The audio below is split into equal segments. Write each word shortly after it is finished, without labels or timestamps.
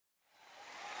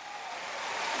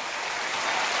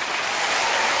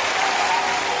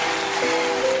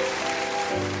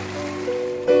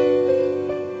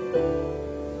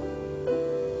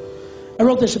I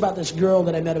wrote this about this girl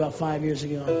that I met about 5 years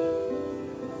ago.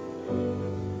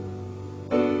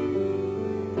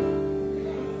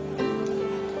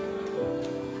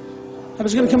 I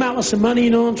was going to come out with some money,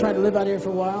 you know, and try to live out here for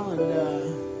a while,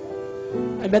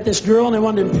 and I met this girl and I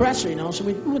wanted to impress her, you know, so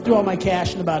we went through all my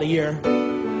cash in about a year.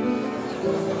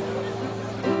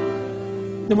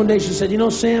 Then one day she said, you know,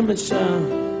 Sam, there's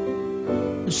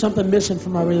something missing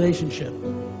from our relationship.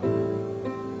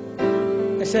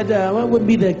 I said, well, it wouldn't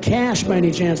be the cash by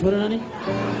any chance, would it, honey?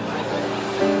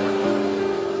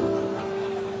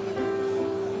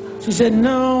 She said,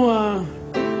 no,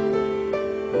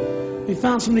 we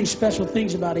found so many special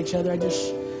things about each other. I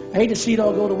hate to see it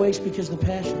all go to waste because the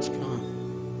passion's gone.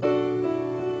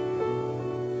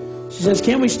 She says,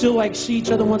 can't we still, like, see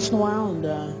each other once in a while and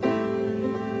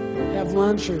have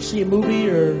lunch or see a movie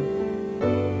or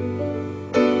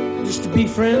just to be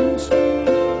friends?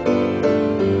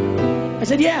 I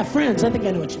said, yeah, friends. I think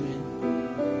I know what you mean.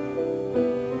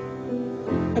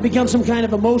 I become some kind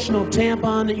of emotional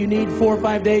tampon that you need 4 or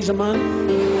 5 days a month.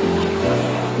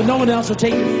 But no one else will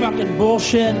take your fucking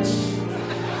bullshit.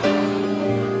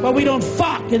 But we don't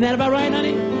fuck. Isn't that about right,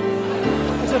 honey?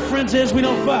 That's what friends is. We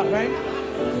don't fuck, right?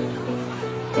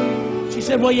 She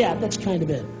said, well, yeah, that's kind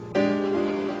of it.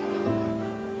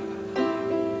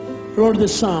 I wrote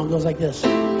this song. It goes like this.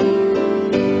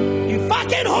 You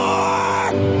fucking whore!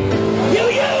 You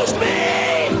used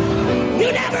me!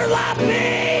 You never loved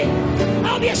me! I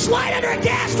hope you slide under a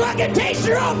gas truck and taste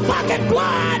your own fucking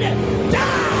blood!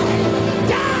 Die!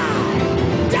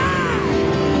 Die!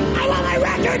 Die! I want my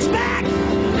records back!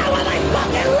 I want my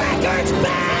fucking records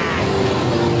back!